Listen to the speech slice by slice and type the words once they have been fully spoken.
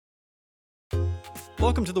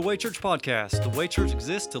Welcome to the Way Church podcast. The Way Church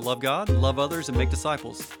exists to love God, love others, and make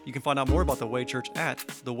disciples. You can find out more about the Way Church at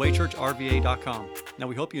thewaychurchrva.com. Now,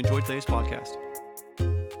 we hope you enjoyed today's podcast.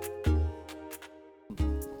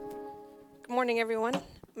 Good morning, everyone.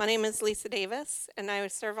 My name is Lisa Davis, and I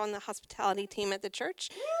serve on the hospitality team at the church,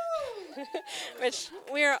 which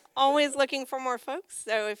we're always looking for more folks.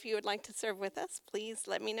 So if you would like to serve with us, please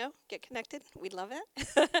let me know. Get connected. We'd love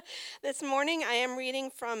it. This morning, I am reading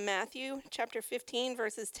from Matthew chapter 15,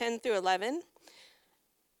 verses 10 through 11.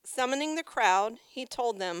 Summoning the crowd, he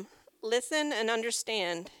told them, "Listen and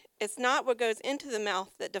understand. It's not what goes into the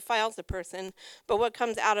mouth that defiles a person, but what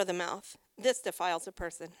comes out of the mouth. This defiles a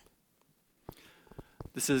person."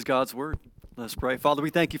 This is God's word. Let's pray. Father, we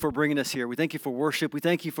thank you for bringing us here. We thank you for worship. We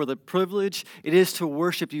thank you for the privilege it is to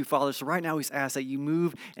worship you, Father. So right now we ask that you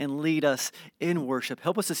move and lead us in worship.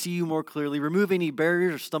 Help us to see you more clearly. Remove any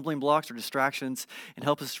barriers or stumbling blocks or distractions, and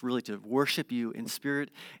help us really to worship you in spirit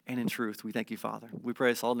and in truth. We thank you, Father. We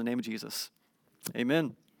pray this all in the name of Jesus.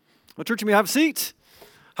 Amen. Well, church, you may have a seat.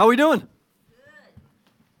 How are we doing? Good.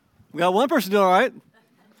 We got one person doing all right.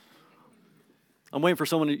 I'm waiting for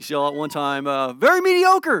someone to yell out one time, very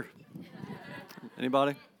mediocre.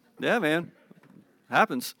 Anybody? Yeah, man.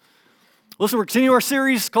 Happens. Listen, we're continuing our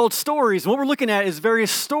series called Stories. And what we're looking at is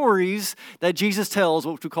various stories that Jesus tells,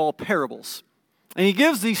 what we call parables. And he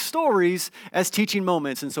gives these stories as teaching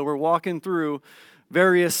moments. And so we're walking through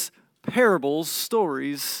various parables,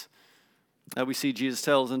 stories that we see Jesus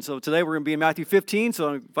tells. And so today we're going to be in Matthew 15. So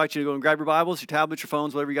I invite you to go and grab your Bibles, your tablets, your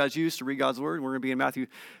phones, whatever you guys use to read God's word. And we're going to be in Matthew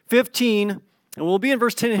 15. And we'll be in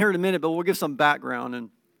verse 10 here in a minute, but we'll give some background.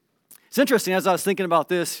 And it's interesting, as I was thinking about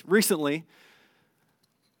this recently,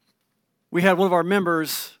 we had one of our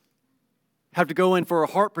members have to go in for a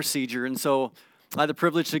heart procedure. And so I had the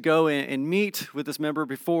privilege to go and meet with this member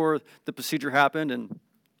before the procedure happened. And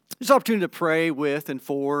just an opportunity to pray with and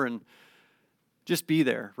for and just be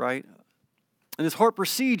there, right? And this heart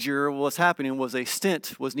procedure, what's happening was a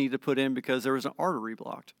stent was needed to put in because there was an artery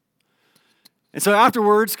blocked. And so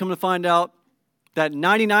afterwards, come to find out that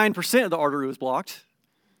 99% of the artery was blocked.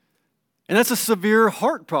 And that's a severe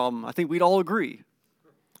heart problem. I think we'd all agree.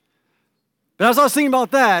 But as I was thinking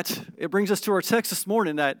about that, it brings us to our text this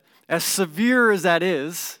morning that as severe as that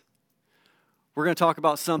is, we're going to talk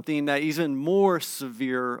about something that is even more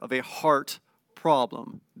severe of a heart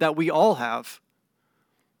problem that we all have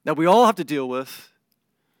to deal with,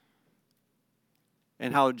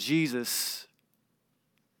 and how Jesus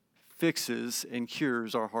fixes and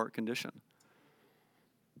cures our heart condition.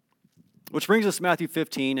 Which brings us to Matthew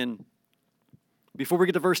 15, and before we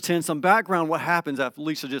get to verse 10, some background what happens after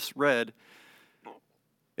Lisa just read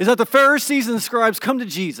is that the Pharisees and the scribes come to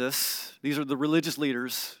Jesus. These are the religious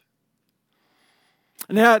leaders.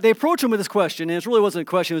 And they approach him with this question, and it really wasn't a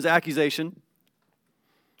question, it was an accusation.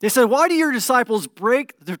 They said, "Why do your disciples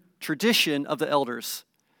break the tradition of the elders?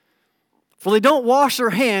 For they don't wash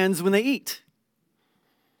their hands when they eat."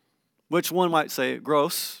 Which one might say,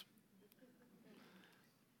 gross.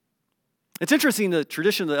 It's interesting, the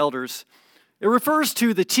tradition of the elders, it refers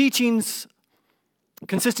to the teachings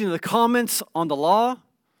consisting of the comments on the law,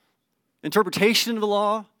 interpretation of the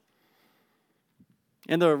law,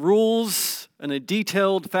 and the rules in a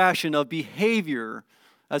detailed fashion of behavior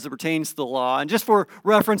as it pertains to the law. And just for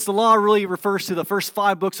reference, the law really refers to the first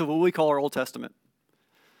 5 books of what we call our Old Testament.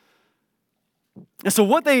 And so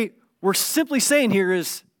what they were simply saying here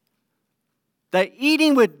is that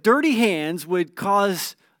eating with dirty hands would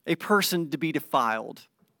cause a person to be defiled,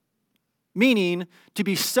 meaning to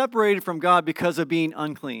be separated from God because of being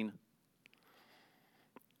unclean.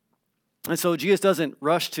 And so Jesus doesn't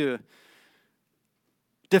rush to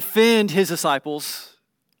defend his disciples,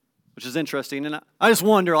 which is interesting. And I just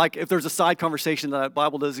wonder, like, if there's a side conversation that the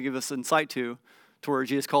Bible doesn't give us insight to where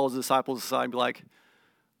Jesus calls his disciples aside and be like,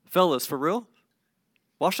 "Fellas, for real?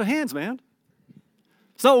 Wash your hands, man."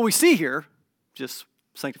 It's not what we see here. Just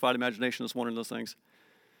sanctified imagination is one of those things.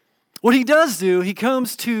 What he does do, he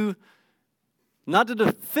comes to not the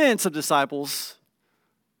defense of disciples,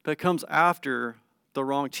 but comes after the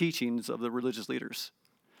wrong teachings of the religious leaders.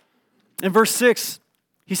 In verse 6,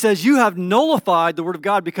 he says, "You have nullified the word of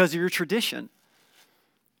God because of your tradition."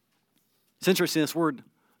 It's interesting, this word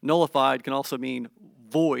nullified can also mean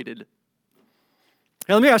voided.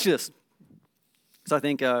 Hey, let me ask you this, because I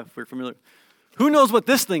think if we're familiar. Who knows what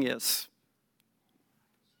this thing is?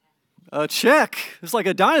 A check. It's like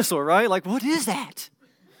a dinosaur, right? Like, what is that?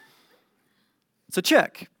 It's a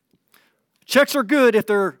check. Checks are good if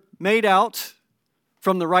they're made out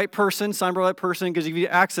from the right person, signed by the right person, because you give you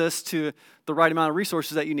access to the right amount of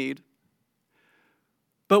resources that you need.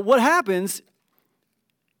 But what happens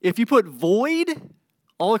if you put void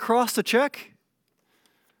all across the check,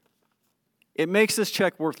 it makes this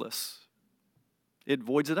check worthless. It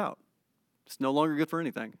voids it out. It's no longer good for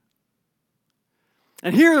anything.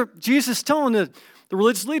 And here, Jesus is telling the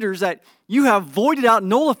religious leaders that you have voided out,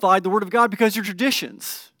 nullified the word of God because of your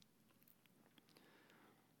traditions.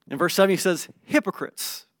 In verse 7, he says,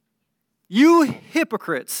 hypocrites. You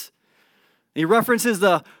hypocrites. He references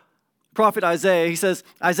the prophet Isaiah. He says,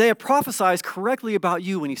 Isaiah prophesies correctly about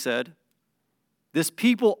you when he said, this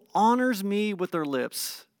people honors me with their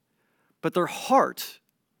lips, but their heart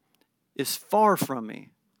is far from me.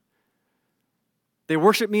 They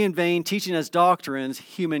worship me in vain, teaching as doctrines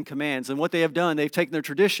human commands. And what they have done, they've taken their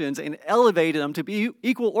traditions and elevated them to be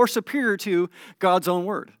equal or superior to God's own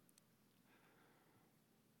word.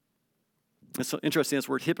 It's so interesting, this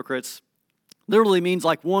word hypocrites literally means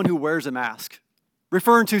like one who wears a mask,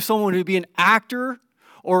 referring to someone who'd be an actor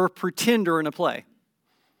or a pretender in a play,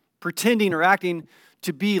 pretending or acting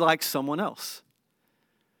to be like someone else.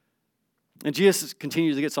 And Jesus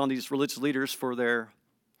continues to get on these religious leaders for their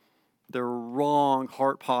wrong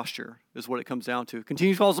heart posture is what it comes down to.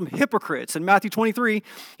 Continues calls them hypocrites. In Matthew 23,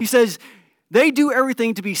 he says, they do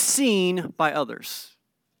everything to be seen by others.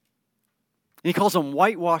 And he calls them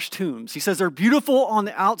whitewashed tombs. He says they're beautiful on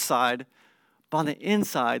the outside, but on the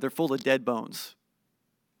inside, they're full of dead bones.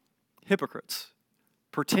 Hypocrites,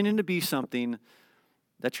 pretending to be something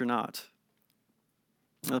that you're not.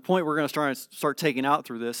 And the point we're going to start taking out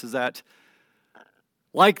through this is that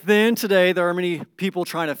like then, today, there are many people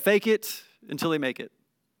trying to fake it until they make it.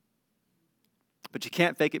 But you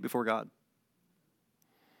can't fake it before God.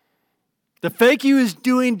 The fake you is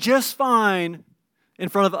doing just fine in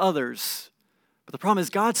front of others. But the problem is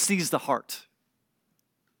God sees the heart.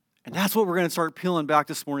 And that's what we're going to start peeling back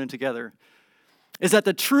this morning together. Is that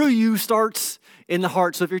the true you starts in the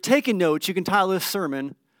heart. So if you're taking notes, you can title this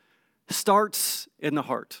sermon, Starts in the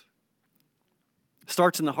Heart.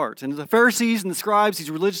 Starts in the heart. And the Pharisees and the scribes, these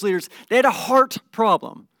religious leaders, they had a heart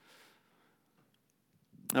problem.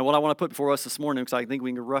 Now, what I want to put before us this morning, because I think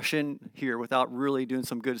we can rush in here without really doing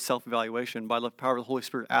some good self-evaluation by the power of the Holy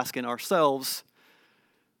Spirit, asking ourselves,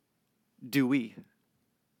 do we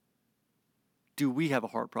have a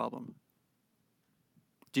heart problem?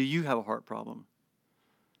 Do you have a heart problem?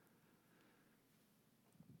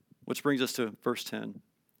 Which brings us to verse 10.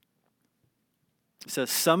 It says,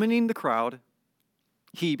 summoning the crowd,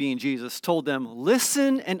 he, being Jesus, told them,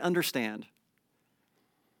 listen and understand.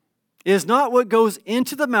 It is not what goes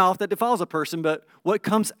into the mouth that defiles a person, but what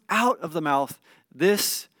comes out of the mouth,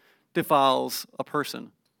 this defiles a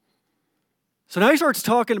person. So now he starts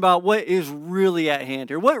talking about what is really at hand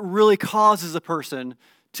here. What really causes a person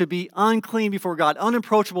to be unclean before God,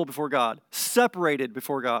 unapproachable before God, separated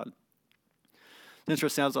before God. It's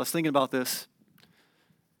interesting, as I was thinking about this,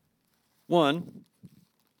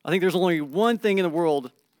 I think there's only one thing in the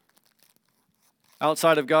world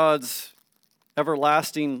outside of God's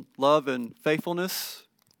everlasting love and faithfulness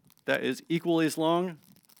that is equally as long.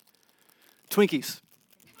 Twinkies.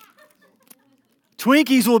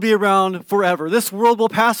 Twinkies will be around forever. This world will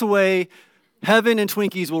pass away. Heaven and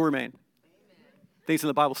Twinkies will remain. I think it's in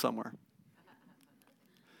the Bible somewhere.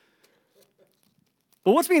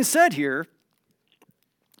 But what's being said here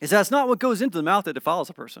is that's not what goes into the mouth that defiles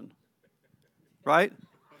a person. Right?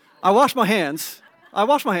 I wash my hands.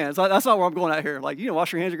 That's not where I'm going at here. Like,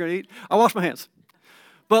 wash your hands, you're going to eat. I wash my hands.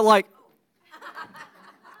 But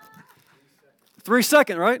 3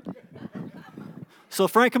 seconds, right? So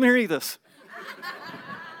Frank, come here and eat this.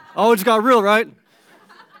 Oh, it just got real, right?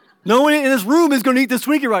 No one in this room is going to eat this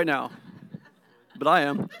Twinkie right now. But I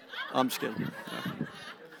am. I'm just kidding.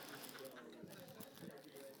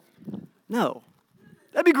 No.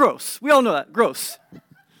 That'd be gross. We all know that. Gross.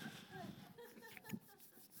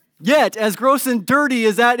 Yet, as gross and dirty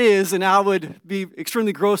as that is, and I would be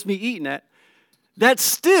extremely gross me eating it, that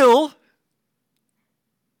still,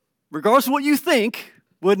 regardless of what you think,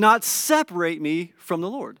 would not separate me from the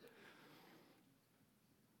Lord.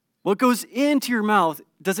 What goes into your mouth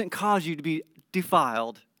doesn't cause you to be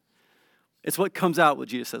defiled. It's what comes out, what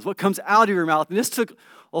Jesus says. What comes out of your mouth. And this took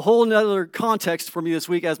a whole nother context for me this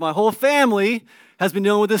week as my whole family has been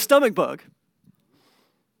dealing with this stomach bug.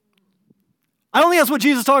 I don't think that's what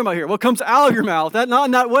Jesus is talking about here. What comes out of your mouth, not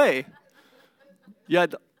in that way. Yeah,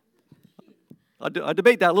 I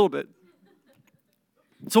debate that a little bit.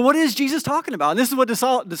 So what is Jesus talking about? And this is what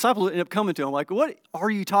disciples end up coming to him. Like, what are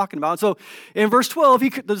you talking about? And so in verse 12,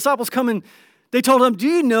 the disciples come and they told him, do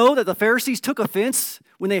you know that the Pharisees took offense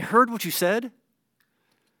when they heard what you said?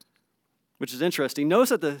 Which is interesting.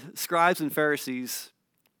 Notice that the scribes and Pharisees,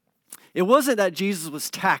 it wasn't that Jesus was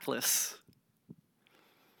tactless.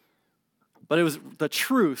 But it was the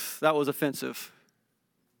truth that was offensive.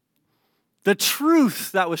 The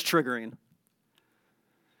truth that was triggering.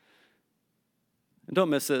 And don't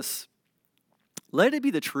miss this. Let it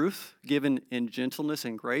be the truth given in gentleness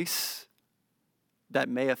and grace that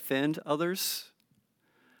may offend others,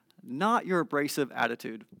 not your abrasive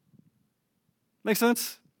attitude. Make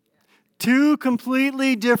sense? Two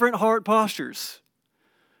completely different heart postures.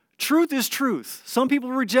 Truth is truth. Some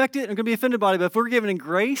people reject it and are going to be offended by it, but if we're given in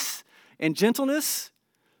grace and gentleness,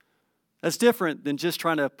 that's different than just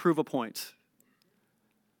trying to prove a point.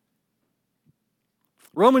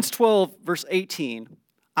 Romans 12, verse 18,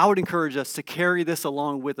 I would encourage us to carry this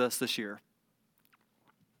along with us this year.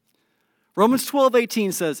 Romans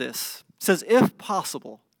 12:18 says this. It says, if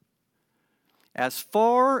possible, as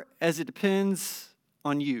far as it depends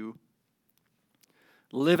on you,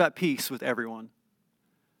 live at peace with everyone.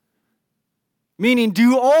 Meaning,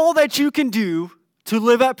 do all that you can do to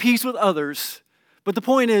live at peace with others. But the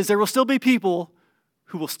point is, there will still be people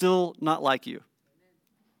who will still not like you.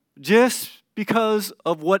 Just because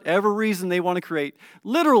of whatever reason they want to create.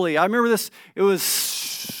 Literally, I remember this, it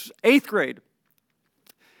was 8th grade.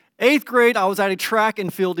 8th grade, I was at a track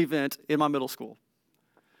and field event in my middle school.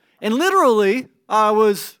 And literally, I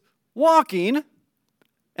was walking,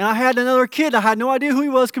 and I had another kid, I had no idea who he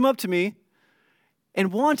was, come up to me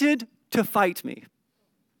and wanted to fight me.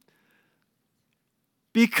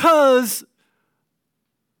 Because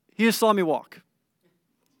he just saw me walk.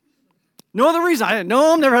 No other reason. I didn't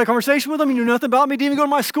know him, never had a conversation with him, he knew nothing about me, didn't even go to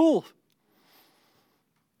my school.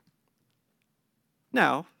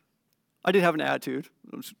 Now, I did have an attitude.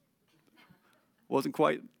 Wasn't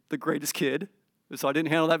quite the greatest kid, so I didn't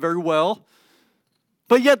handle that very well.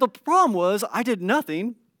 But yet the problem was I did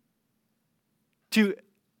nothing to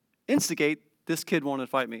instigate this kid wanting to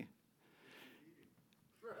fight me.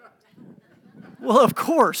 Well, of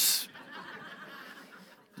course.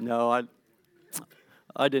 No,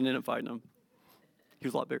 I didn't end up fighting him. He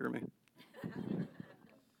was a lot bigger than me.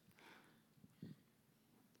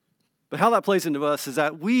 But how that plays into us is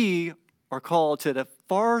that we are called to,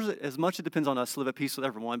 as much it depends on us, to live at peace with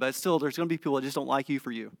everyone, but still there's going to be people that just don't like you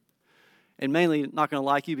for you. And mainly not going to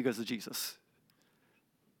like you because of Jesus.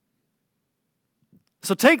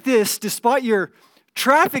 So take this, despite your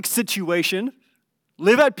traffic situation,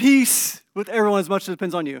 live at peace with everyone as much as it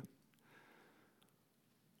depends on you.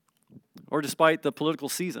 Or despite the political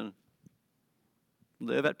season,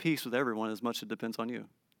 live at peace with everyone as much as it depends on you.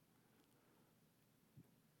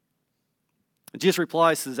 And Jesus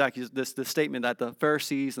replies to this statement that the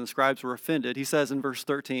Pharisees and the scribes were offended. He says in verse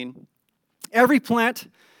 13, every plant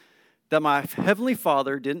that my heavenly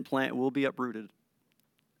Father didn't plant will be uprooted.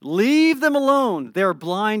 Leave them alone. They are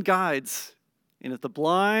blind guides. And if the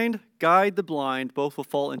blind guide the blind, both will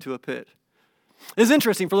fall into a pit. It's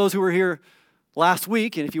interesting for those who were here last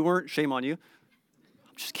week, and if you weren't, shame on you.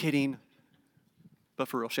 I'm just kidding. But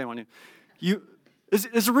for real, shame on you.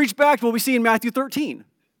 Is to reach back to what we see in Matthew 13.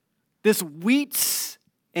 This wheats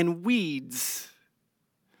and weeds.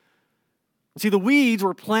 See, the weeds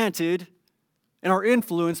were planted and are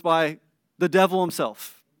influenced by the devil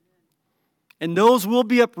himself. And those will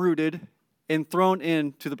be uprooted and thrown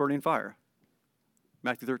into the burning fire.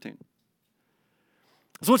 Matthew 13.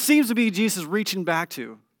 So what seems to be Jesus reaching back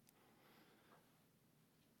to.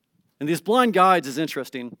 And these blind guides is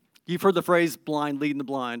interesting. You've heard the phrase blind leading the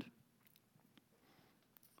blind.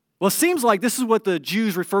 Well, it seems like this is what the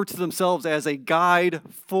Jews refer to themselves as a guide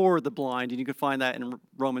for the blind. And you can find that in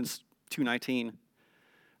Romans 2:19.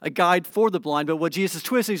 A guide for the blind. But what Jesus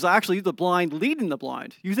twists is actually the blind leading the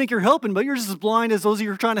blind. You think you're helping, but you're just as blind as those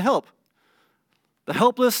you're trying to help. The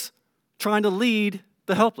helpless trying to lead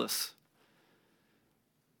the helpless.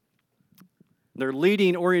 They're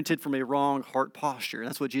leading oriented from a wrong heart posture.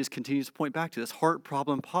 That's what Jesus continues to point back to, this heart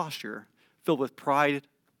problem posture filled with pride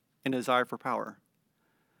and desire for power.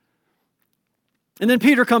 And then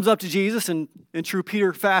Peter comes up to Jesus in true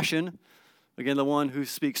Peter fashion. Again, the one who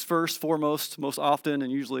speaks first, foremost, most often,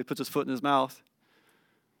 and usually puts his foot in his mouth.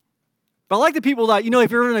 But I like the people that,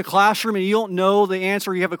 if you're in a classroom and you don't know the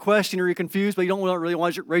answer, you have a question or you're confused, but you don't really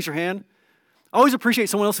want to raise your hand, I always appreciate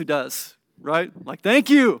someone else who does, right? Like, thank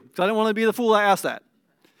you, because I didn't want to be the fool that asked that.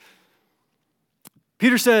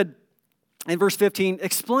 Peter said in verse 15,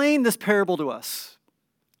 explain this parable to us.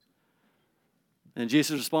 And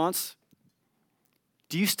Jesus' response,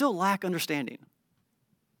 do you still lack understanding?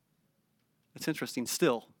 That's interesting,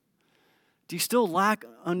 still. Do you still lack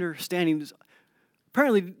understanding?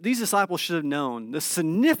 Apparently, these disciples should have known the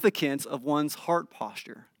significance of one's heart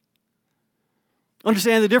posture.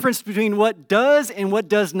 Understand the difference between what does and what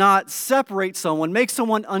does not separate someone, make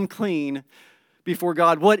someone unclean, before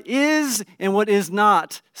God, what is and what is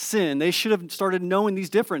not sin. They should have started knowing these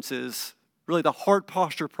differences, really the heart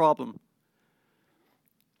posture problem.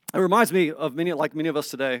 It reminds me of many of us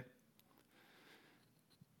today.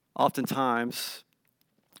 Oftentimes,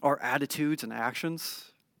 our attitudes and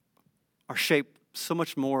actions are shaped so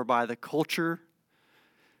much more by the culture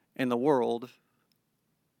and the world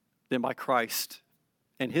than by Christ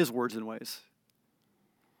and his words and ways.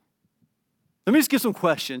 Let me just give some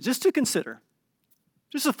questions just to consider.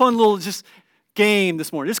 Just a fun little game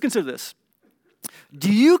this morning. Just consider this.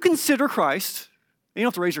 Do you consider Christ, you don't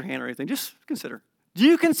have to raise your hand or anything, just consider. Do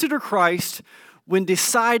you consider Christ when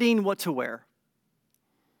deciding what to wear?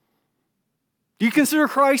 Do you consider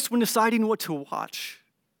Christ when deciding what to watch?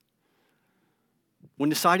 When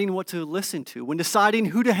deciding what to listen to? When deciding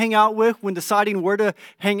who to hang out with? When deciding where to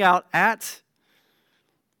hang out at?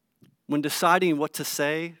 When deciding what to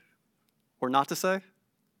say or not to say?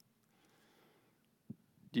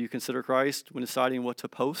 Do you consider Christ when deciding what to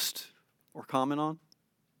post or comment on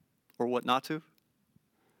or what not to?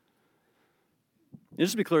 And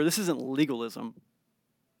just to be clear, this isn't legalism.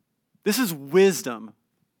 This is wisdom.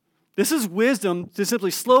 This is wisdom to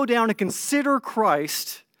simply slow down and consider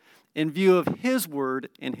Christ in view of his word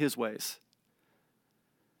and his ways.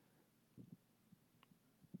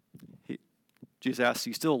 Jesus asks,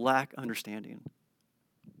 you still lack understanding.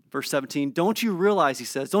 Verse 17, don't you realize, he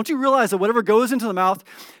says, don't you realize that whatever goes into the mouth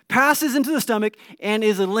passes into the stomach and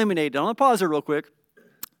is eliminated? I'm going to pause there real quick.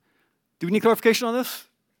 Do we need clarification on this?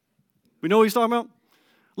 We know what he's talking about?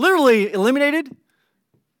 Literally, eliminated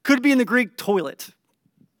could be in the Greek toilet.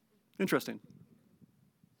 Interesting.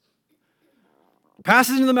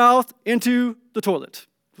 Passes into the mouth, into the toilet.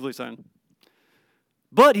 That's what he's saying.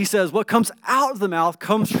 But he says, what comes out of the mouth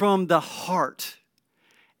comes from the heart.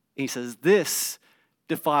 And he says, this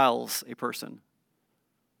defiles a person.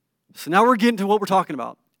 So now we're getting to what we're talking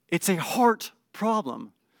about. It's a heart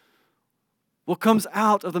problem. What comes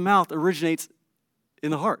out of the mouth originates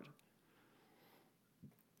in the heart.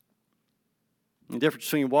 The difference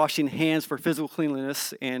between washing hands for physical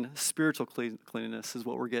cleanliness and spiritual cleanliness is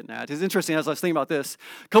what we're getting at. It's interesting, as I was thinking about this,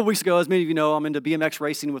 a couple weeks ago, as many of you know, I'm into BMX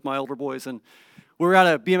racing with my older boys, and we were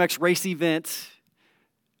at a BMX race event,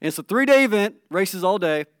 and it's a 3-day event, races all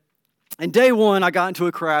day, and day one, I got into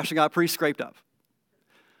a crash and got pretty scraped up.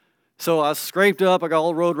 So I was scraped up, I got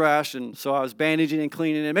all road rash, and so I was bandaging and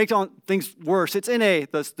cleaning, and it makes things worse. It's in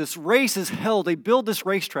this race is held, they build this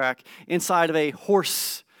racetrack inside of a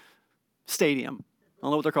horse stadium. I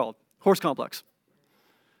don't know what they're called. Horse complex.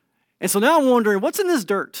 And so now I'm wondering, what's in this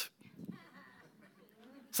dirt?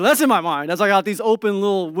 So that's in my mind as I got these open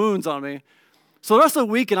little wounds on me. So the rest of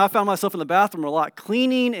the weekend, I found myself in the bathroom a lot,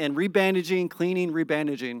 cleaning and rebandaging, cleaning,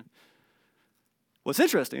 rebandaging. What's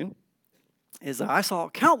interesting is that I saw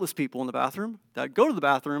countless people in the bathroom that go to the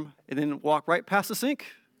bathroom and then walk right past the sink,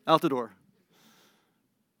 out the door.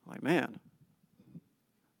 I'm like, man.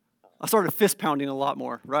 I started fist pounding a lot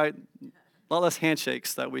more, right? A lot less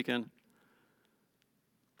handshakes that weekend.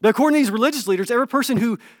 But according to these religious leaders, every person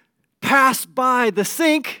who passed by the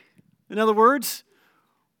sink, in other words,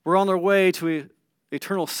 were on their way to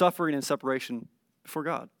eternal suffering and separation before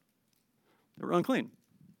God. They were unclean.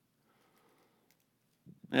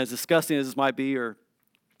 And as disgusting as this might be, or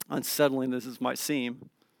unsettling as this might seem,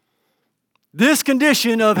 this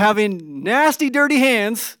condition of having nasty, dirty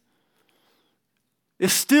hands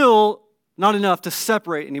is still not enough to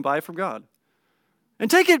separate anybody from God. And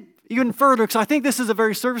take it even further, because I think this is a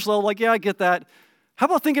very surface level, like, yeah, I get that. How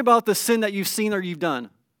about thinking about the sin that you've seen or you've done?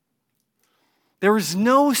 There is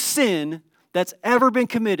no sin that's ever been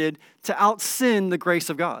committed to out-sin the grace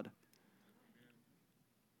of God.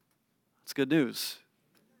 That's good news,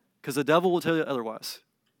 because the devil will tell you otherwise.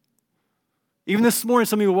 Even this morning,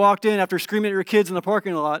 some of you walked in after screaming at your kids in the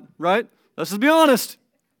parking lot, right? Let's just be honest.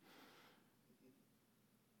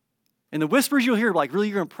 And the whispers you'll hear, like, really,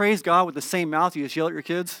 you're going to praise God with the same mouth you just yell at your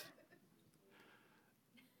kids?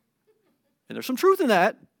 And there's some truth in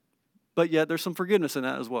that, but yet there's some forgiveness in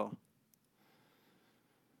that as well.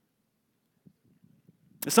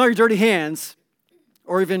 It's not your dirty hands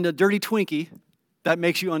or even the dirty Twinkie that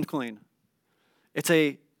makes you unclean. It's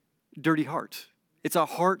a dirty heart. It's a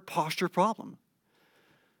heart posture problem.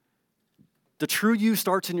 The true you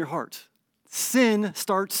starts in your heart. Sin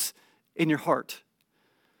starts in your heart.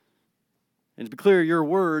 And to be clear, your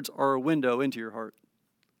words are a window into your heart.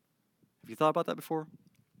 Have you thought about that before?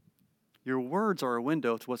 Your words are a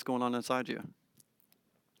window to what's going on inside you.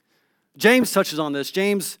 James touches on this.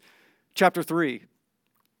 James chapter 3.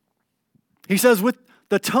 He says, with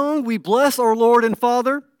the tongue we bless our Lord and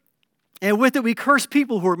Father, and with it we curse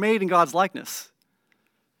people who are made in God's likeness.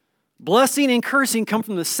 Blessing and cursing come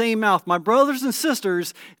from the same mouth. My brothers and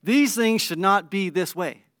sisters, these things should not be this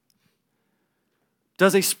way.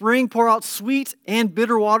 Does a spring pour out sweet and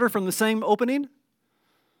bitter water from the same opening?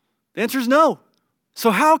 The answer is no. So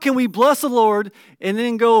how can we bless the Lord and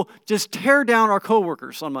then go just tear down our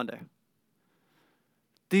coworkers on Monday?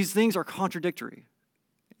 These things are contradictory.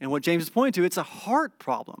 And what James is pointing to, it's a heart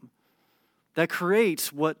problem that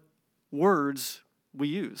creates what words we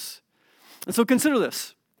use. And so consider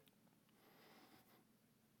this.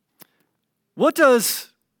 What does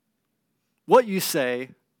what you say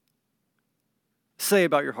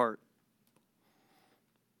about your heart?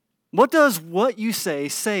 What does what you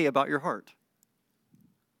say about your heart?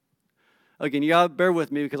 Again, you got to bear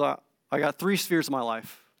with me because I got 3 spheres of my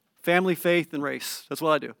life. Family, faith, and race. That's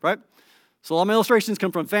what I do, right? So all my illustrations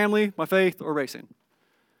come from family, my faith, or racing.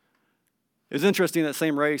 It was interesting, that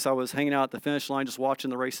same race, I was hanging out at the finish line just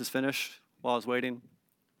watching the races finish while I was waiting.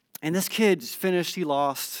 And this kid finished, he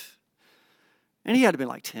lost, and he had to be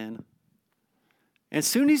like 10. And as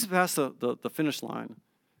soon as he passed the finish line,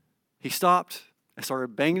 he stopped and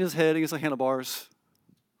started banging his head against the handlebars,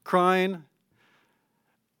 crying,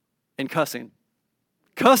 and cussing.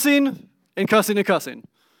 Cussing and cussing and cussing.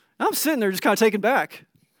 And I'm sitting there just kind of taken back.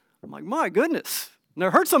 I'm like, my goodness,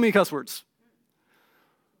 never heard so many cuss words.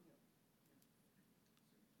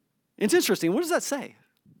 It's interesting. What does that say?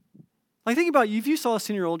 Like, think about if you saw a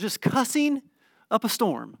 10-year-old just cussing up a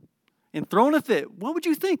storm and throwing a fit, what would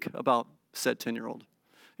you think about said 10-year-old? You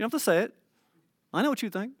don't have to say it. I know what you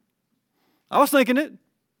think. I was thinking it.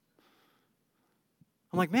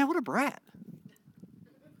 I'm like, man, what a brat.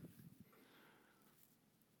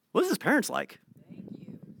 What is his parents like? Thank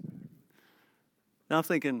you. Now I'm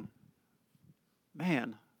thinking,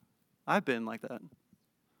 man, I've been like that.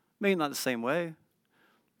 Maybe not the same way.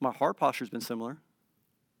 My heart posture's been similar.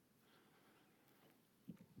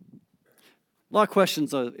 A lot of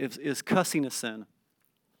questions of is cussing a sin?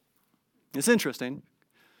 It's interesting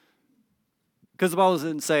because the Bible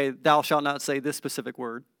doesn't say, thou shalt not say this specific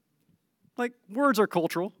word. Like, words are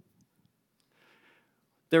cultural.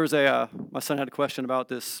 There was my son had a question about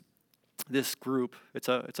this group. It's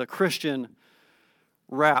a Christian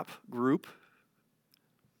rap group.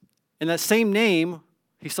 And that same name,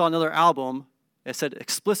 he saw another album, it said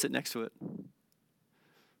explicit next to it.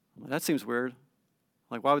 Well, that seems weird.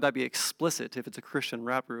 Like, why would that be explicit if it's a Christian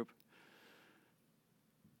rap group?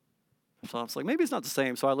 So I was like, maybe it's not the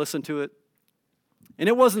same. So I listened to it. And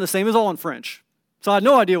it wasn't the same. It was all in French. So I had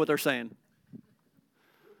no idea what they're saying.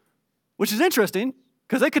 Which is interesting,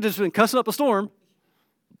 because they could have just been cussing up a storm.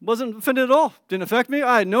 Wasn't offended at all. Didn't affect me.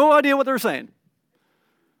 I had no idea what they were saying.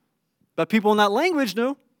 But people in that language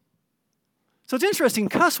knew. So it's interesting.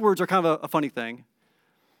 Cuss words are kind of a funny thing.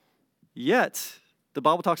 Yet, the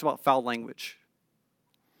Bible talks about foul language.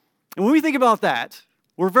 And when we think about that,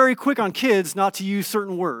 we're very quick on kids not to use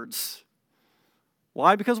certain words.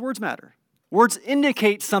 Why? Because words matter. Words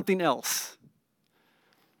indicate something else.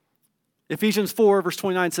 Ephesians 4, verse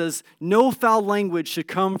 29 says, no foul language should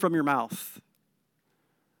come from your mouth,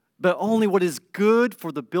 but only what is good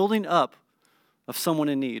for the building up of someone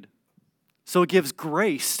in need. So it gives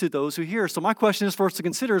grace to those who hear. So my question is for us to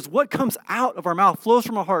consider is what comes out of our mouth flows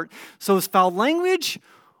from our heart. So is foul language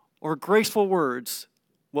or graceful words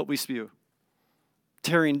what we spew?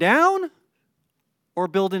 Tearing down or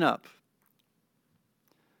building up?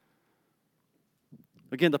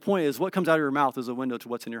 Again, the point is what comes out of your mouth is a window to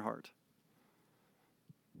what's in your heart.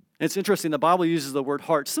 And it's interesting, the Bible uses the word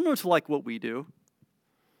heart similar to like what we do.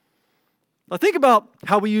 Now think about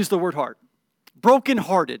how we use the word heart.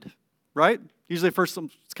 Broken-hearted, right? Usually first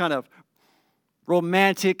some kind of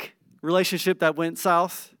romantic relationship that went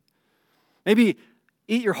south. Maybe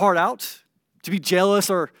eat your heart out, to be jealous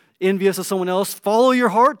or envious of someone else. Follow your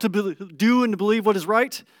heart to do and to believe what is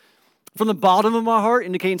right. From the bottom of my heart,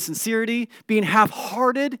 indicating sincerity. Being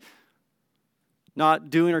half-hearted,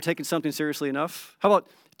 not doing or taking something seriously enough. How about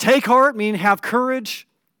take heart, meaning have courage.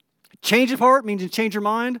 Change of heart means to change your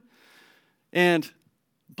mind. And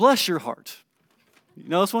bless your heart. You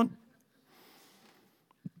know this one?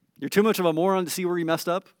 You're too much of a moron to see where you messed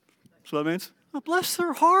up. That's what that means. Oh, bless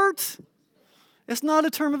their heart. It's not a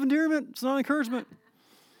term of endearment. It's not encouragement.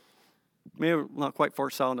 Maybe not quite far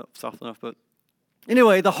south enough, but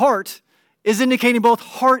anyway, the heart is indicating both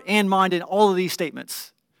heart and mind in all of these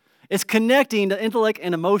statements. It's connecting the intellect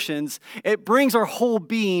and emotions. It brings our whole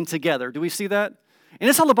being together. Do we see that? And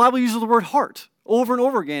that's how the Bible uses the word heart over and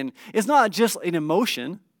over again. It's not just an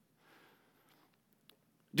emotion.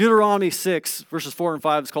 Deuteronomy 6, verses 4 and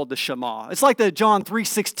 5 is called the Shema. It's like the John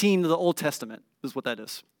 3:16 of the Old Testament is what that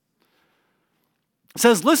is. It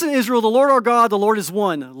says, listen, Israel, the Lord our God, the Lord is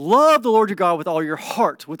one. Love the Lord your God with all your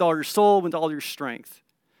heart, with all your soul, with all your strength.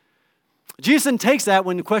 Jesus then takes that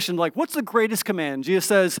when questioned, like, what's the greatest command? Jesus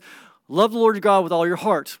says, love the Lord your God with all your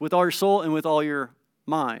heart, with all your soul, and with all your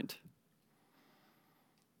mind.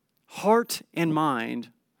 Heart and mind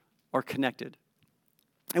are connected.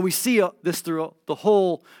 And we see this through the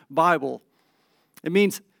whole Bible. It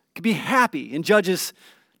means to be happy. In Judges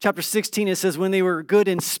chapter 16, it says, when they were good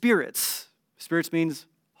in spirits. Spirits means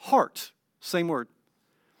heart, same word.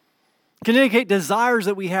 Can indicate desires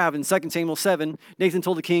that we have. In 2 Samuel 7, Nathan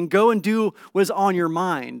told the king, go and do what is on your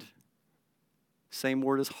mind. Same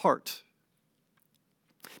word as heart.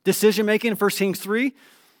 Decision making in 1 Kings 3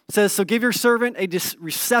 says, so give your servant a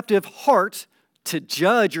receptive heart to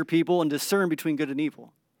judge your people and discern between good and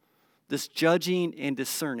evil. This judging and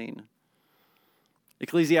discerning.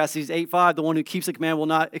 Ecclesiastes 8:5, the one who keeps the command will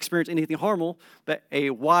not experience anything harmful, but a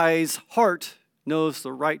wise heart knows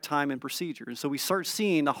the right time and procedure. And so we start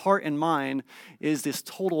seeing the heart and mind is this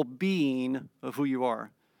total being of who you are,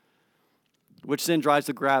 which then drives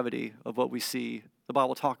the gravity of what we see the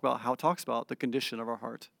Bible talk about, how it talks about the condition of our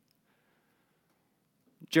heart.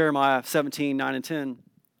 Jeremiah 17:9 and 10,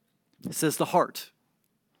 it says the heart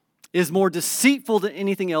is more deceitful than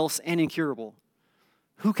anything else and incurable.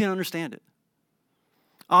 Who can understand it?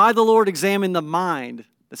 I, the Lord, examine the mind.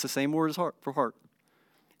 That's the same word as heart for heart.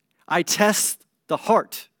 I test the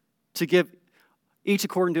heart to give each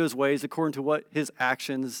according to his ways, according to what his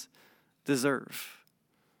actions deserve.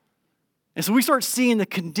 And so we start seeing the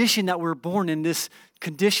condition that we're born in, this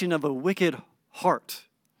condition of a wicked heart,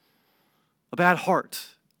 a bad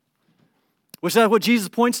heart, which is what Jesus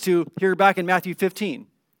points to here back in Matthew 15,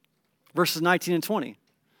 verses 19 and 20.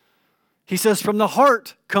 He says, from the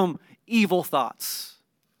heart come evil thoughts,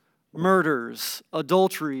 murders,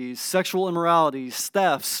 adulteries, sexual immoralities,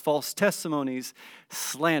 thefts, false testimonies,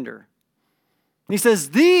 slander. He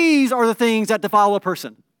says, these are the things that defile a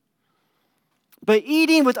person. But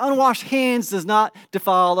eating with unwashed hands does not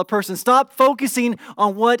defile a person. Stop focusing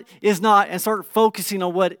on what is not and start focusing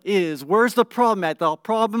on what is. Where's the problem at? The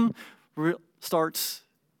problem starts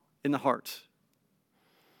in the heart.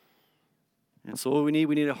 And so what we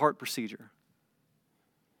need a heart procedure.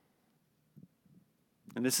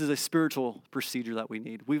 And this is a spiritual procedure that we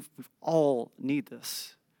need. We all need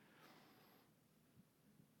this.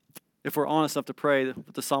 If we're honest enough to pray,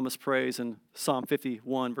 what the psalmist prays in Psalm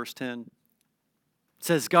 51, verse 10, it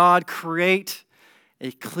says, God, create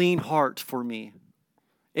a clean heart for me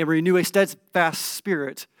and renew a steadfast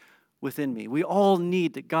spirit within me. We all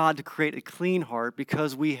need God to create a clean heart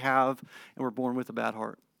because we have and we're born with a bad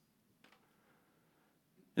heart.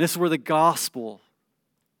 And this is where the gospel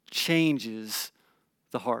changes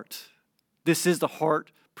the heart. This is the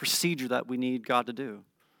heart procedure that we need God to do.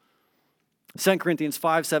 2 Corinthians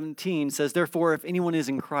 5:17 says, therefore, if anyone is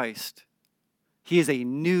in Christ, he is a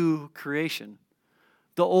new creation.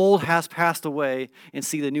 The old has passed away, and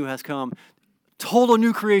see, the new has come. Total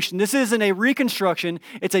new creation. This isn't a reconstruction.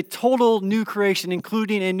 It's a total new creation,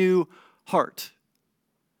 including a new heart.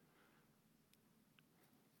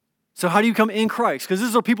 So how do you come in Christ? Because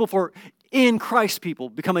these are people for in Christ people,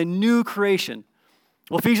 become a new creation.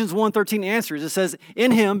 Well, Ephesians 1:13 answers. It says,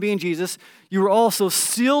 in him, being Jesus, you were also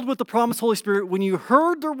sealed with the promised Holy Spirit when you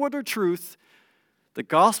heard the word of truth, the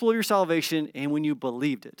gospel of your salvation, and when you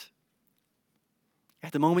believed it.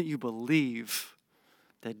 At the moment you believe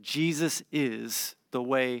that Jesus is the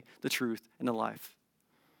way, the truth, and the life,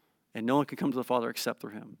 and no one can come to the Father except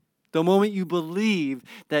through him. The moment you believe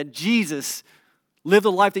that Jesus lived a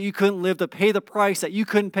life that you couldn't live, to pay the price that you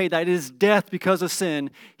couldn't pay, that it is death because of sin,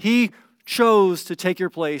 he chose to take your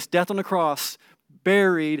place, death on the cross,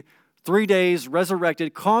 buried, 3 days,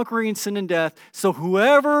 resurrected, conquering sin and death, so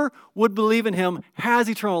whoever would believe in him has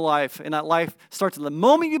eternal life, and that life starts at the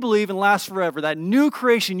moment you believe and lasts forever. That new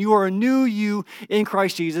creation, you are a new you in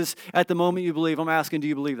Christ Jesus at the moment you believe. I'm asking, do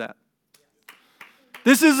you believe that?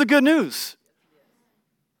 This is the good news.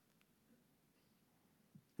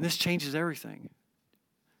 And this changes everything.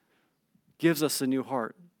 Gives us a new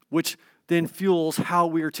heart, which then fuels how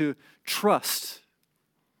we are to trust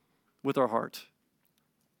with our heart.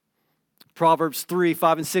 Proverbs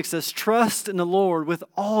 3:5 and 6 says, trust in the Lord with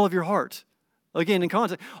all of your heart. Again, in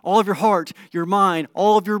context, all of your heart, your mind,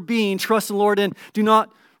 all of your being, trust in the Lord, and do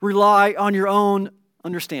not rely on your own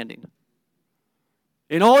understanding.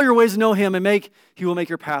 In all your ways know him, and he will make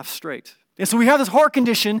your path straight. And so we have this heart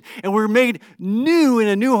condition, and we're made new in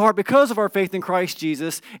a new heart because of our faith in Christ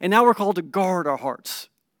Jesus, and now we're called to guard our hearts.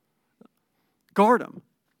 Guard them.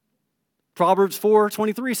 Proverbs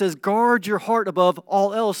 4:23 says, guard your heart above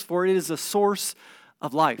all else, for it is the source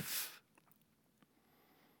of life.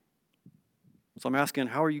 So I'm asking,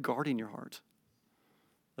 how are you guarding your heart?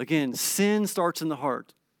 Again, sin starts in the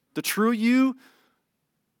heart. The true you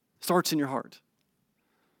starts in your heart.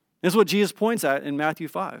 This is what Jesus points at in Matthew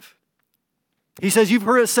 5. He says, you've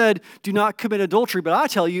heard it said, do not commit adultery, but I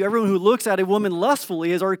tell you, everyone who looks at a woman lustfully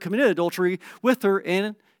has already committed adultery with her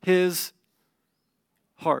in his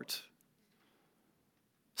heart.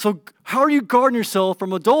 So how are you guarding yourself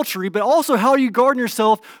from adultery, but also how are you guarding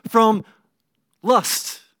yourself from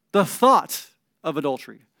lust, the thought of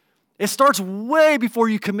adultery? It starts way before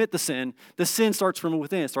you commit the sin. The sin starts from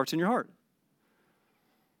within. It starts in your heart.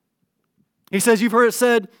 He says, you've heard it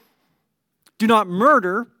said, do not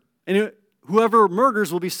murder, and whoever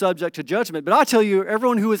murders will be subject to judgment. But I tell you,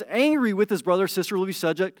 everyone who is angry with his brother or sister will be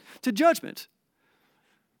subject to judgment.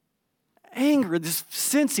 Anger, this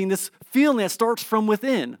sensing, this feeling that starts from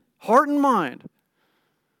within, heart and mind.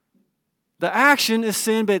 The action is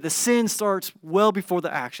sin, but the sin starts well before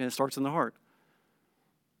the action. It starts in the heart.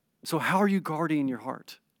 So how are you guarding your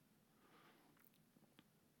heart?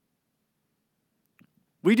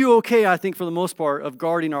 We do okay, I think, for the most part, of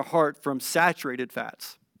guarding our heart from saturated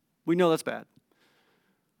fats. We know that's bad.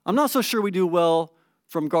 I'm not so sure we do well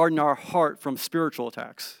from guarding our heart from spiritual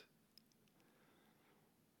attacks.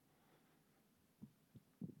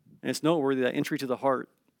 And it's noteworthy that entry to the heart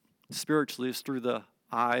spiritually is through the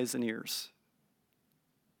eyes and ears.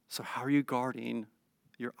 So how are you guarding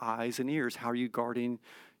your eyes and ears? How are you guarding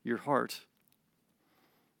your heart?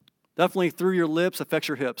 Definitely through your lips affects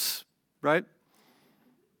your hips, right?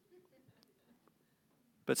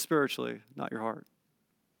 But spiritually, not your heart.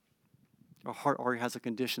 Our heart already has a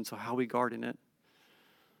condition, so how are we guarding it?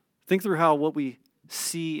 Think through how what we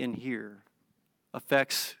see and hear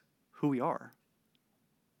affects who we are,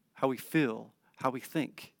 how we feel, how we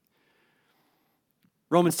think.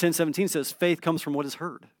 Romans 10:17 says, faith comes from what is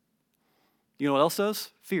heard. You know what else says?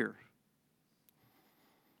 Fear.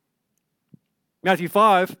 Matthew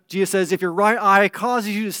 5, Jesus says, if your right eye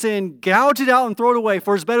causes you to sin, gouge it out and throw it away,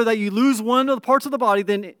 for it's better that you lose one of the parts of the body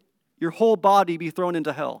than your whole body be thrown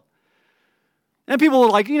into hell. And people are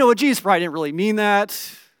like, you know what, Jesus probably didn't really mean that.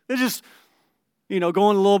 They're just, going a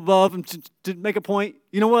little above and to make a point.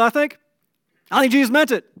 You know what I think? I think Jesus meant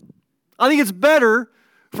it. I think it's better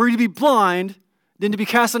for you to be blind than to be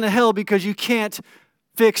cast into hell because you can't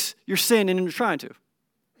fix your sin and you're trying to.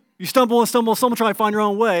 You stumble and stumble trying to find your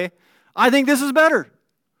own way. I think this is better.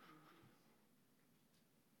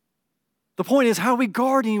 The point is, how are we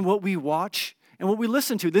guarding what we watch and what we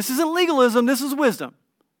listen to? This isn't legalism, this is wisdom.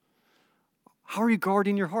 How are you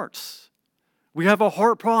guarding your hearts? We have a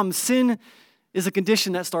heart problem. Sin is a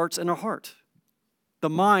condition that starts in our heart. The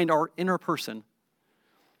mind, our inner person,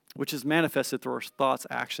 which is manifested through our thoughts,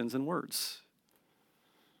 actions, and words.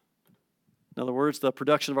 In other words, the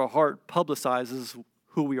production of our heart publicizes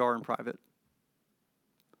who we are in private.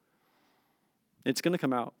 It's going to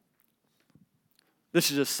come out. This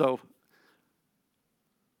is just so.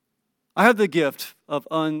 I have the gift of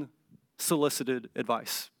unsolicited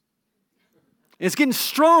advice. It's getting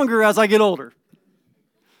stronger as I get older.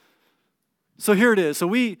 So here it is. So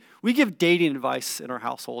we give dating advice in our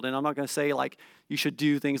household, and I'm not going to say like you should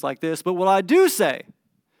do things like this, but what I do say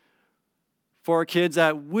for our kids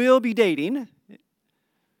that will be dating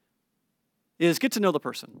is get to know the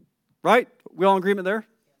person, right? We all in agreement there?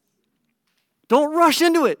 Don't rush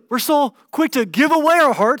into it. We're so quick to give away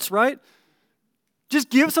our hearts, right? Just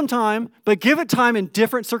give some time, but give it time in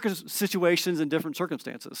different situations and different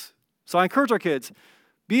circumstances. So I encourage our kids,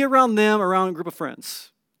 be around them, around a group of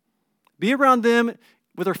friends. Be around them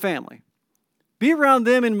with their family. Be around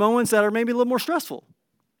them in moments that are maybe a little more stressful.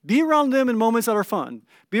 Be around them in moments that are fun.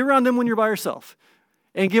 Be around them when you're by yourself.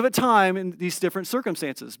 And give it time in these different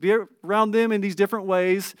circumstances. Be around them in these different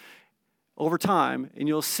ways over time, and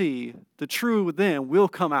you'll see the true then will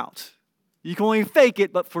come out. You can only fake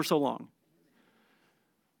it, but for so long.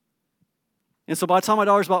 And so by the time my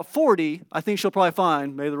daughter's about 40, I think she'll probably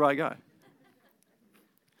find maybe the right guy.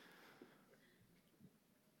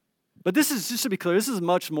 But this is, just to be clear, this is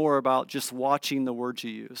much more about just watching the words you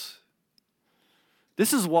use.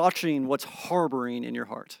 This is watching what's harboring in your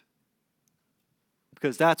heart.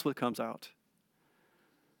 Because that's what comes out.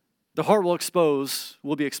 The heart will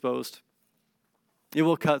be exposed. It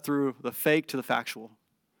will cut through the fake to the factual.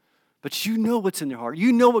 But you know what's in your heart.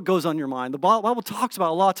 You know what goes on in your mind. The Bible talks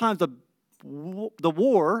about a lot of times the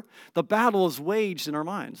battle is waged in our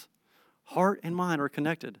minds. Heart and mind are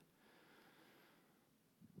connected.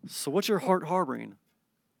 So what's your heart harboring?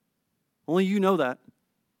 Only you know that.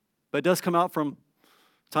 But it does come out from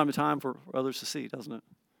time to time for others to see, doesn't it?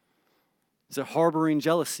 Is it harboring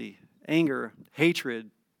jealousy, anger, hatred,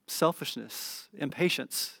 selfishness,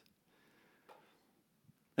 impatience?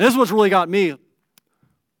 And this is what's really got me.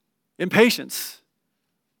 Impatience.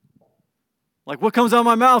 Like what comes out of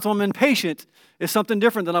my mouth when I'm impatient is something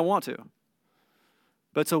different than I want to.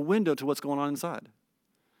 But it's a window to what's going on inside.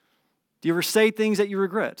 Do you ever say things that you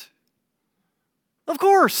regret? Of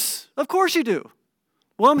course you do.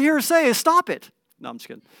 What I'm here to say is stop it. No, I'm just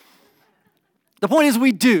kidding. The point is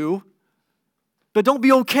we do, but don't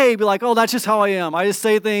be okay. Be like, oh, that's just how I am. I just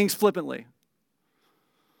say things flippantly.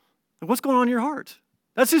 And what's going on in your heart?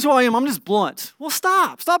 That's just who I am. I'm just blunt. Well,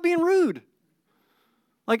 stop. Stop being rude.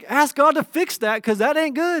 Like, ask God to fix that because that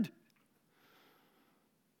ain't good.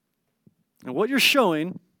 And what you're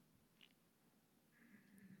showing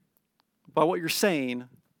by what you're saying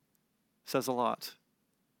says a lot.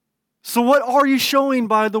 So what are you showing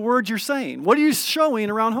by the words you're saying? What are you showing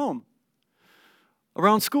around home?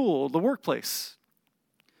 Around school, the workplace,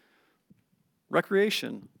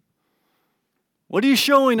 recreation? What are you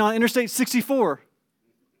showing on Interstate 64?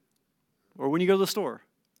 Or when you go to the store?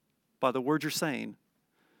 By the words you're saying.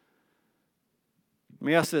 Let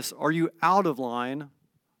me ask this. Are you out of line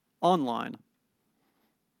online?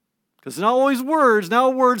 Because it's not always words. Now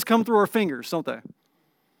words come through our fingers, don't they?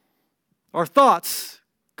 Our thoughts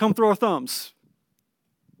come through our thumbs.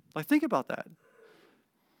 Like, think about that.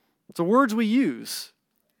 It's the words we use.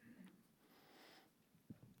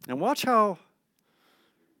 And watch how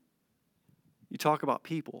you talk about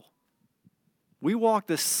people. We walk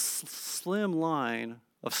this slim line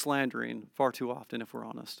of slandering far too often, if we're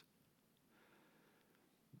honest.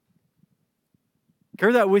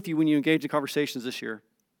 Carry that with you when you engage in conversations this year.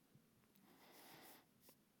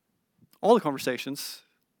 All the conversations.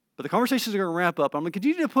 But the conversations are going to ramp up. I'm going to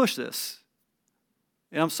continue to push this.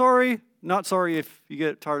 And I'm sorry, not sorry if you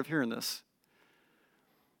get tired of hearing this.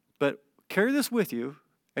 But carry this with you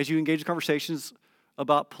as you engage in conversations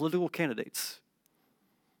about political candidates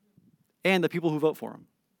and the people who vote for them.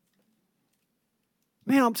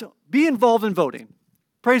 Man, be involved in voting.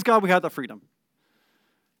 Praise God we have that freedom.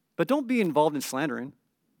 But don't be involved in slandering.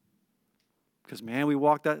 Because, man, we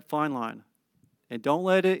walk that fine line. And don't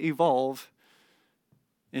let it evolve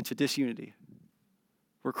into disunity.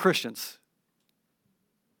 We're Christians.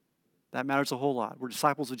 That matters a whole lot. We're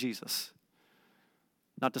disciples of Jesus,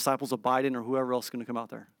 not disciples of Biden or whoever else is going to come out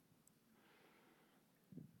there.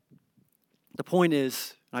 The point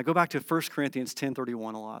is, and I go back to 1 Corinthians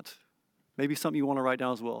 10:31 a lot. Maybe something you want to write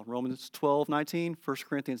down as well. Romans 12:19, 1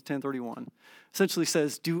 Corinthians 10:31. Essentially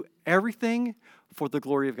says, do everything for the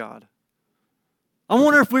glory of God. I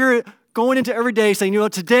wonder if we're going into every day saying, you know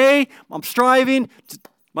what, today I'm striving,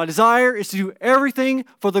 my desire is to do everything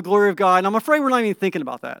for the glory of God. And I'm afraid we're not even thinking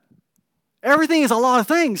about that. Everything is a lot of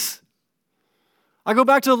things. I go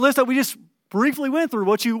back to the list that we just briefly went through.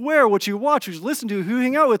 What you wear, what you watch, what you listen to, who you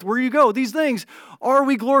hang out with, where you go. These things. Are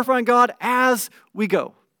we glorifying God as we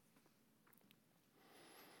go?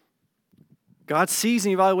 God sees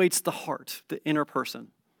and evaluates the heart, the inner person.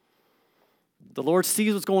 The Lord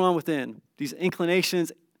sees what's going on within, these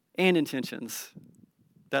inclinations and intentions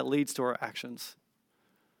that leads to our actions.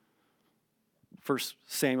 1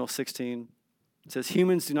 Samuel 16 says,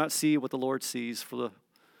 humans do not see what the Lord sees, for the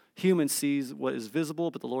human sees what is visible,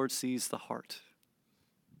 but the Lord sees the heart.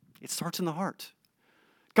 It starts in the heart.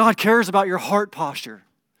 God cares about your heart posture.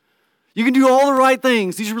 You can do all the right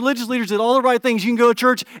things. These religious leaders did all the right things. You can go to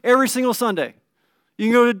church every single Sunday.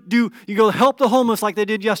 You can go help the homeless like they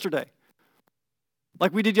did yesterday.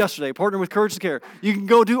 Like we did yesterday, partner with Courage to Care. You can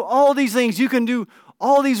go do all these things. You can do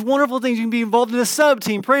all these wonderful things. You can be involved in a sub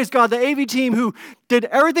team. Praise God, the AV team who did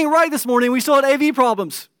everything right this morning. We still had AV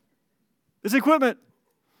problems. It's equipment.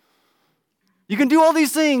 You can do all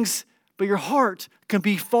these things, but your heart can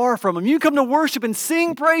be far from Him. You come to worship and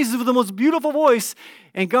sing praises with the most beautiful voice,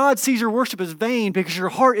 and God sees your worship as vain because your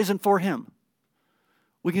heart isn't for Him.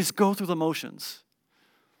 We can just go through the motions.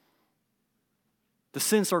 The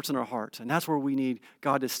sin starts in our heart, and that's where we need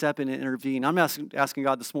God to step in and intervene. I'm asking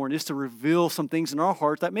God this morning just to reveal some things in our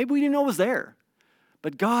heart that maybe we didn't know was there.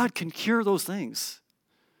 But God can cure those things.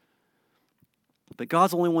 But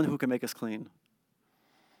God's the only one who can make us clean.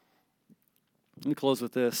 Let me close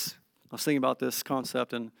with this. I was thinking about this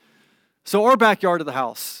concept. And so our backyard of the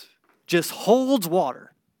house just holds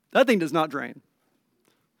water. That thing does not drain.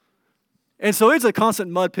 And so it's a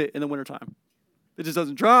constant mud pit in the wintertime. It just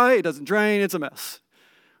doesn't dry, it doesn't drain, it's a mess.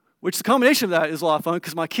 Which the combination of that is a lot of fun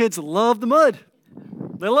because my kids love the mud.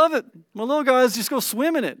 They love it. My little guys just go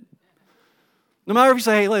swim in it. No matter if you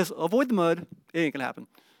say, hey, let's avoid the mud, it ain't going to happen.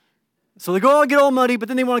 So they go out and get all muddy, but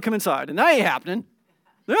then they want to come inside. And that ain't happening.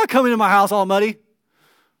 They're not coming to my house all muddy.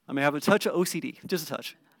 I may have a touch of OCD, just a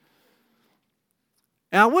touch.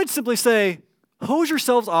 And I would simply say, hose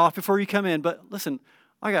yourselves off before you come in. But listen,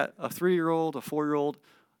 I got a 3-year-old, a 4-year-old.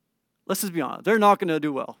 Let's just be honest. They're not going to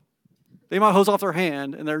do well. They might hose off their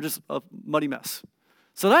hand, and they're just a muddy mess.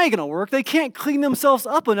 So that ain't going to work. They can't clean themselves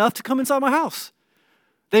up enough to come inside my house.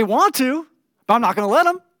 They want to, but I'm not going to let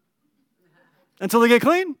them until they get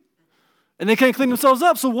clean. And they can't clean themselves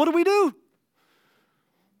up, so what do?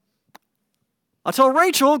 I tell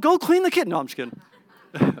Rachel, go clean the kitten. No, I'm just kidding.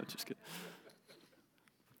 Just kidding.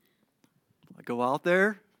 I go out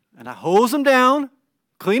there, and I hose them down,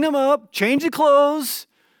 clean them up, change the clothes.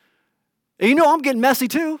 And you know I'm getting messy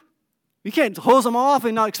too. You can't hose them off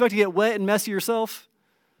and not expect to get wet and messy yourself.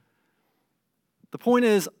 The point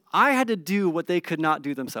is, I had to do what they could not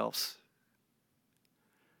do themselves.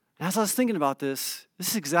 And as I was thinking about this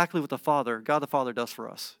is exactly what God the Father does for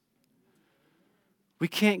us. We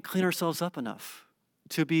can't clean ourselves up enough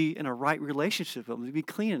to be in a right relationship with Him, to be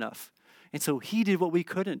clean enough. And so He did what we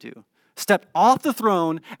couldn't do. Stepped off the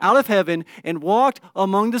throne, out of heaven, and walked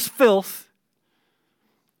among this filth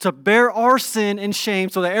to bear our sin and shame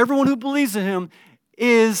so that everyone who believes in Him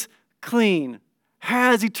is clean,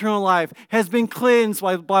 has eternal life, has been cleansed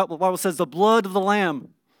by the Bible says the blood of the Lamb.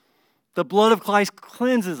 The blood of Christ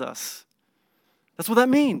cleanses us. That's what that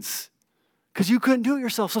means. Because you couldn't do it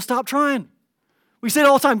yourself, so stop trying. We say it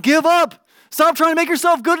all the time, give up. Stop trying to make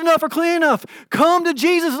yourself good enough or clean enough. Come to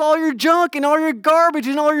Jesus with all your junk and all your garbage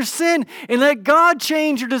and all your sin and let God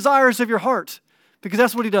change your desires of your heart. Because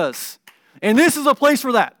that's what He does. And this is a place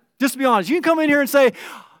for that. Just to be honest, you can come in here and say,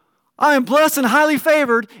 I am blessed and highly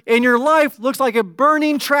favored, and your life looks like a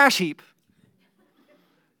burning trash heap.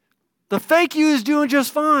 The fake you is doing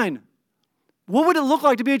just fine. What would it look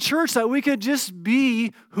like to be a church that we could just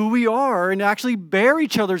be who we are and actually bear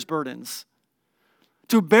each other's burdens?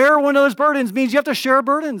 To bear one another's burdens means you have to share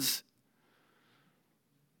burdens.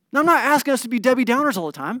 Now, I'm not asking us to be Debbie Downers all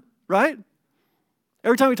the time, right?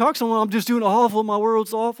 Every time we talk to someone, I'm just doing awful, my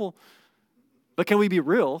world's awful. But can we be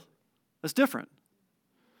real? That's different.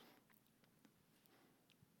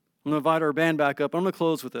 I'm going to invite our band back up. I'm going to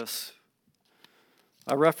close with this.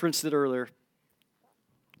 I referenced it earlier.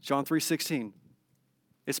 John 3:16.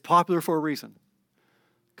 It's popular for a reason.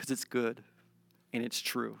 Because it's good and it's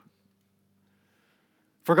true.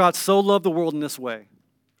 For God so loved the world in this way,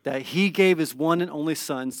 that He gave His one and only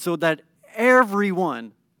Son, so that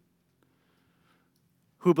everyone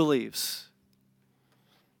who believes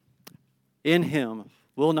in Him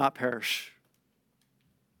will not perish,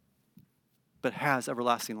 but has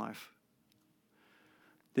everlasting life.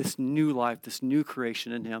 This new life, this new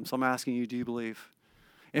creation in Him. So I'm asking you, do you believe?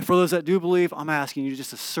 And for those that do believe, I'm asking you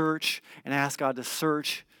just to search and ask God to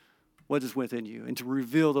search what is within you and to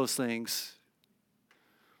reveal those things,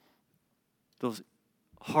 those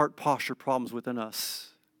heart posture problems within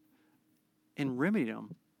us, and remedy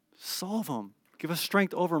them, solve them, give us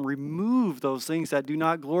strength over them, remove those things that do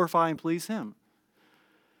not glorify and please Him.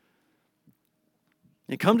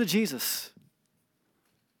 And come to Jesus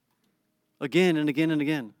again and again and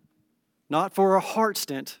again. Not for a heart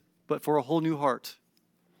stint, but for a whole new heart.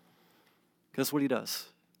 Because that's what He does.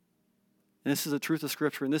 And this is the truth of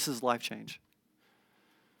Scripture, and this is life change.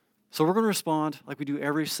 So we're going to respond like we do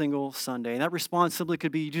every single Sunday. And that response simply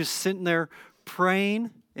could be you just sitting there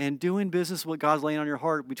praying and doing business with what God's laying on your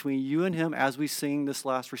heart between you and Him as we sing this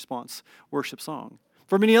last response worship song.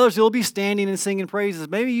 For many others, you'll be standing and singing praises.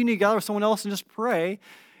 Maybe you need to gather with someone else and just pray.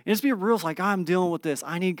 And just be real, it's like, I'm dealing with this.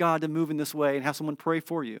 I need God to move in this way and have someone pray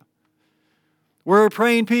for you. We're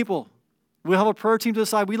praying people. We'll have a prayer team to the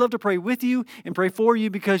side. We love to pray with you and pray for you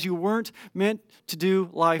because you weren't meant to do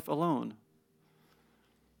life alone.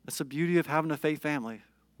 That's the beauty of having a faith family.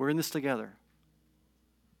 We're in this together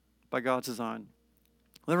by God's design.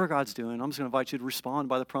 Whatever God's doing, I'm just going to invite you to respond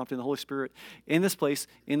by the prompting of the Holy Spirit in this place,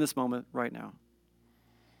 in this moment, right now.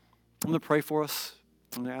 I'm going to pray for us.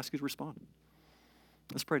 I'm going to ask you to respond.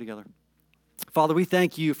 Let's pray together. Father, we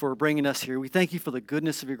thank you for bringing us here. We thank you for the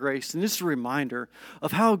goodness of your grace. And just a reminder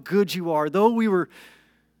of how good you are. Though we were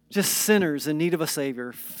just sinners in need of a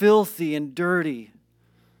Savior, filthy and dirty,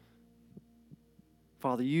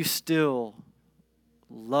 Father, you still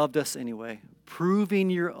loved us anyway, proving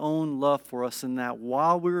your own love for us in that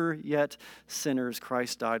while we were yet sinners,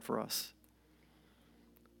 Christ died for us.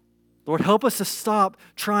 Lord, help us to stop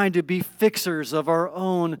trying to be fixers of our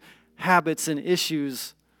own habits and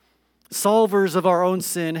issues, solvers of our own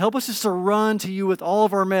sin. Help us just to run to you with all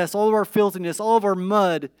of our mess, all of our filthiness, all of our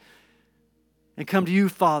mud, and come to you,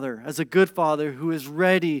 Father, as a good Father who is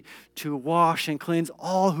ready to wash and cleanse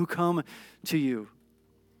all who come to you.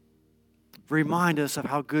 Remind us of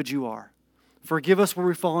how good you are. Forgive us where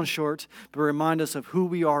we've fallen short, but remind us of who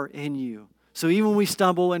we are in you. So even when we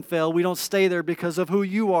stumble and fail, we don't stay there because of who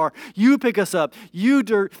you are. You pick us up. You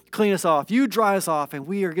clean us off. You dry us off. And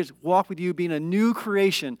we are going to walk with you being a new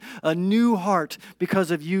creation, a new heart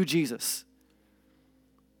because of you, Jesus.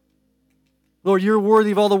 Lord, you're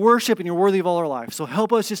worthy of all the worship and you're worthy of all our life. So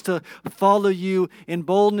help us just to follow you in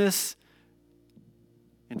boldness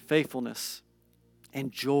and faithfulness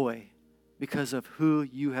and joy because of who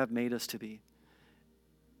you have made us to be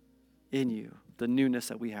in you, the newness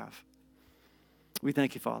that we have. We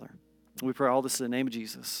thank you, Father. We pray all this in the name of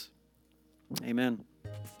Jesus. Amen.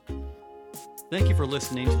 Thank you for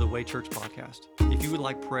listening to the Way Church podcast. If you would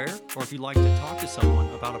like prayer or if you'd like to talk to someone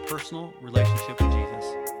about a personal relationship with Jesus,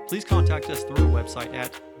 please contact us through our website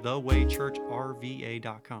at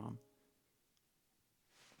thewaychurchrva.com.